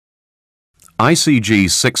ICG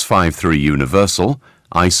 653 Universal,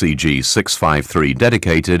 ICG 653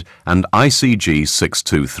 Dedicated and ICG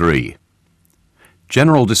 623.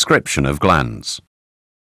 General description of glands.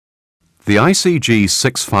 The ICG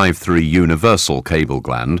 653 Universal cable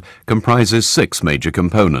gland comprises 6 major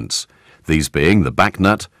components, these being the back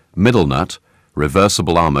nut, middle nut,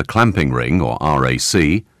 reversible armour clamping ring or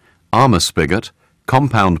RAC, armour spigot,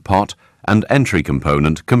 compound pot and entry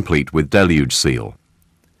component complete with deluge seal.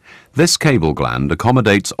 This cable gland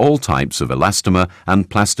accommodates all types of elastomer and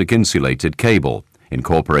plastic insulated cable,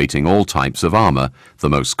 incorporating all types of armour, the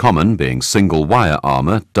most common being single wire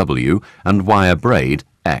armour W and wire braid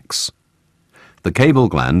X. The cable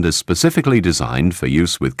gland is specifically designed for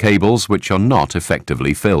use with cables which are not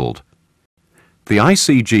effectively filled. The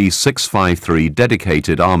ICG 653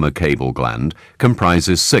 dedicated armour cable gland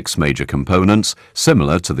comprises 6 major components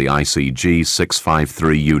similar to the ICG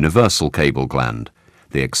 653 universal cable gland,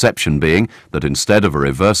 the exception being that instead of a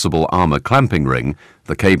reversible armour clamping ring,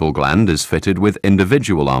 the cable gland is fitted with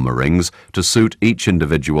individual armour rings to suit each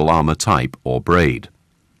individual armour type or braid.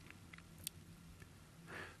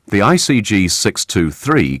 The ICG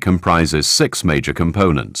 623 comprises 6 major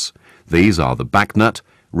components. These are the back nut,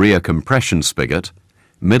 rear compression spigot,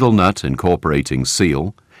 middle nut incorporating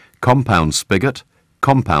seal, compound spigot,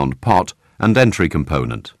 compound pot and entry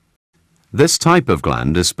component. This type of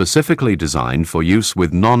gland is specifically designed for use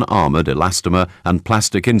with non-armoured elastomer and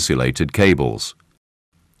plastic insulated cables.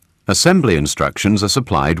 Assembly instructions are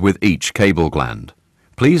supplied with each cable gland.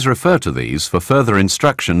 Please refer to these for further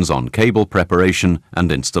instructions on cable preparation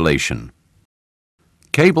and installation.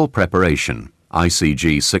 Cable preparation,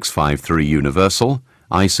 ICG 653 Universal,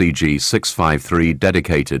 ICG 653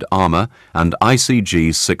 Dedicated Armour and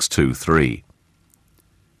ICG 623.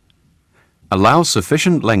 Allow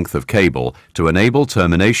sufficient length of cable to enable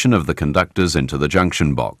termination of the conductors into the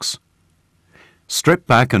junction box. Strip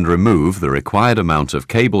back and remove the required amount of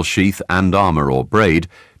cable sheath and armour or braid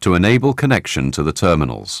to enable connection to the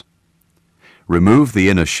terminals. Remove the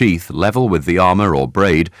inner sheath level with the armour or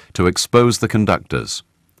braid to expose the conductors.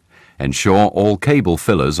 Ensure all cable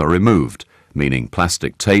fillers are removed, meaning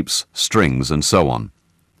plastic tapes, strings and so on.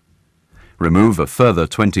 Remove a further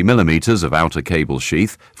 20 millimetres of outer cable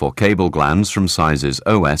sheath for cable glands from sizes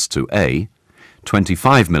OS to A,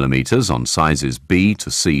 25 millimetres on sizes B to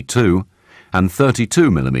C2, and 32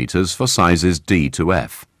 millimetres for sizes D to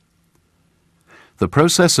F. The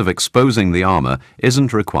process of exposing the armour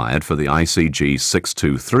isn't required for the ICG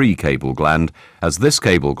 623 cable gland, as this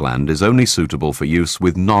cable gland is only suitable for use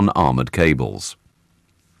with non-armoured cables.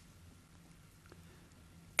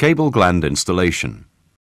 Cable gland installation.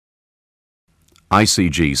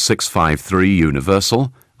 ICG 653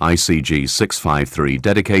 Universal, ICG 653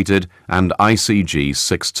 Dedicated and ICG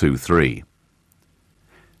 623.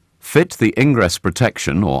 Fit the ingress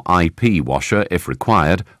protection or IP washer, if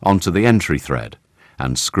required, onto the entry thread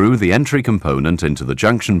and screw the entry component into the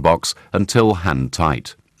junction box until hand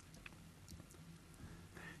tight.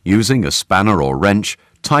 Using a spanner or wrench,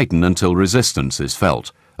 tighten until resistance is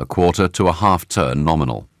felt, 1/4 to a 1/2 turn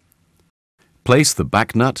nominal. Place the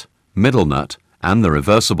back nut, middle nut and the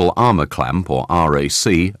reversible armour clamp or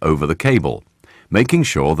RAC over the cable, making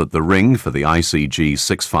sure that the ring for the ICG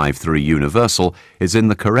 653 Universal is in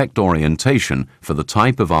the correct orientation for the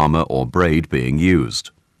type of armour or braid being used.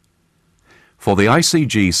 For the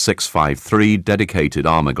ICG 653 dedicated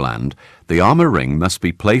armour gland, the armour ring must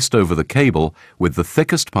be placed over the cable with the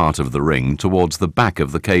thickest part of the ring towards the back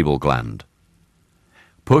of the cable gland.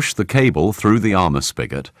 Push the cable through the armour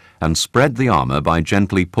spigot and spread the armour by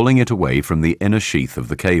gently pulling it away from the inner sheath of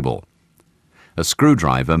the cable. A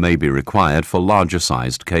screwdriver may be required for larger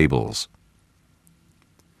sized cables.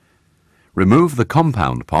 Remove the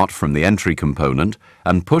compound pot from the entry component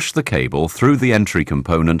and push the cable through the entry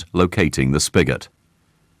component locating the spigot.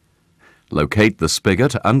 Locate the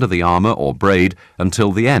spigot under the armour or braid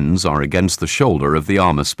until the ends are against the shoulder of the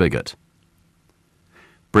armour spigot.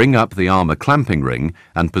 Bring up the armour clamping ring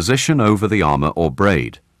and position over the armour or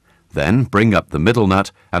braid. Then bring up the middle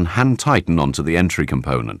nut and hand tighten onto the entry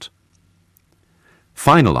component.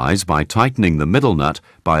 Finalize by tightening the middle nut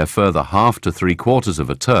by a further 1/2 to 3/4 of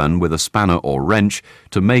a turn with a spanner or wrench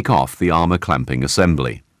to make off the armour clamping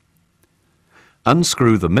assembly.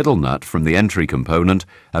 Unscrew the middle nut from the entry component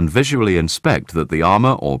and visually inspect that the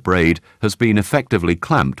armour or braid has been effectively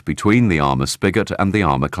clamped between the armour spigot and the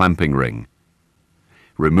armour clamping ring.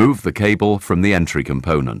 Remove the cable from the entry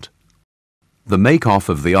component. The make-off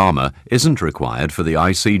of the armour isn't required for the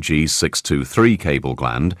ICG 623 cable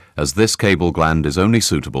gland, as this cable gland is only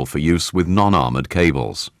suitable for use with non-armoured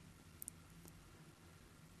cables.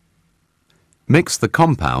 Mix the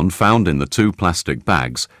compound found in the two plastic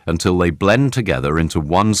bags until they blend together into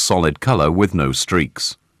one solid colour with no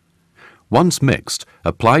streaks. Once mixed,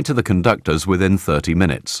 apply to the conductors within 30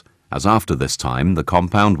 minutes, as after this time the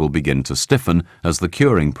compound will begin to stiffen as the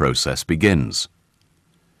curing process begins.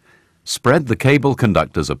 Spread the cable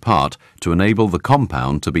conductors apart to enable the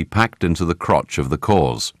compound to be packed into the crotch of the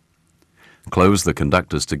cores. Close the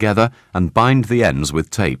conductors together and bind the ends with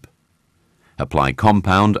tape. Apply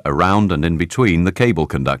compound around and in between the cable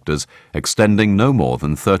conductors, extending no more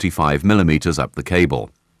than 35 millimetres up the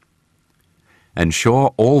cable.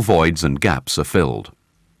 Ensure all voids and gaps are filled.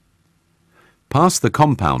 Pass the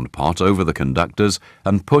compound pot over the conductors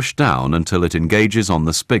and push down until it engages on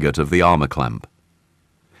the spigot of the armour clamp.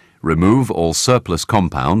 Remove all surplus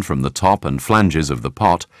compound from the top and flanges of the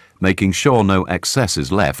pot, making sure no excess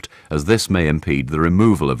is left, as this may impede the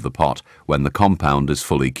removal of the pot when the compound is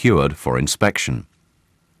fully cured for inspection.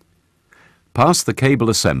 Pass the cable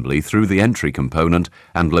assembly through the entry component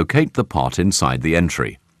and locate the pot inside the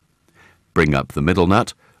entry. Bring up the middle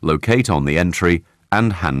nut, locate on the entry,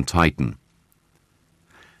 and hand tighten.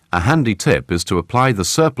 A handy tip is to apply the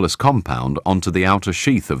surplus compound onto the outer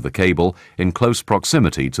sheath of the cable in close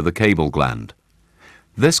proximity to the cable gland.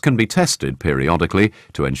 This can be tested periodically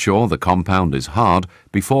to ensure the compound is hard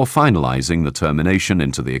before finalizing the termination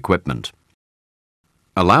into the equipment.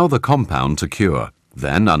 Allow the compound to cure,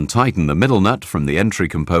 then untighten the middle nut from the entry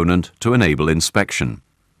component to enable inspection.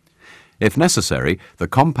 If necessary, the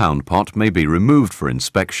compound pot may be removed for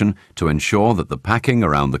inspection to ensure that the packing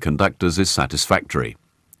around the conductors is satisfactory.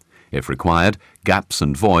 If required, gaps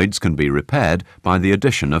and voids can be repaired by the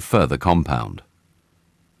addition of further compound.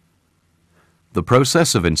 The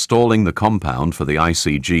process of installing the compound for the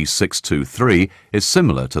ICG 623 is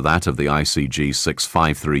similar to that of the ICG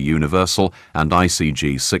 653 universal and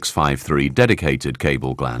ICG 653 dedicated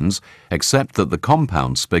cable glands, except that the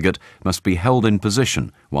compound spigot must be held in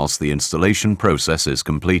position whilst the installation process is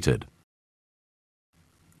completed.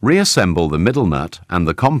 Reassemble the middle nut and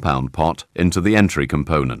the compound pot into the entry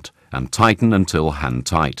component and tighten until hand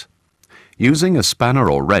tight. Using a spanner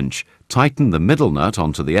or wrench, tighten the middle nut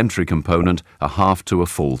onto the entry component a half to a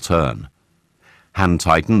full turn. Hand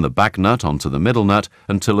tighten the back nut onto the middle nut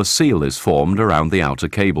until a seal is formed around the outer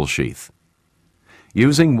cable sheath.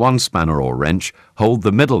 Using one spanner or wrench, hold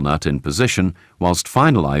the middle nut in position whilst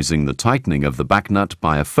finalizing the tightening of the back nut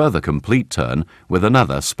by a further complete turn with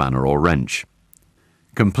another spanner or wrench.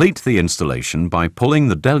 Complete the installation by pulling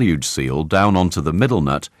the deluge seal down onto the middle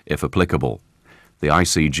nut if applicable. The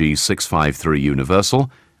ICG 653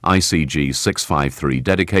 universal, ICG 653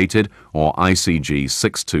 dedicated or ICG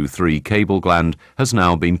 623 cable gland has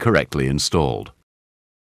now been correctly installed.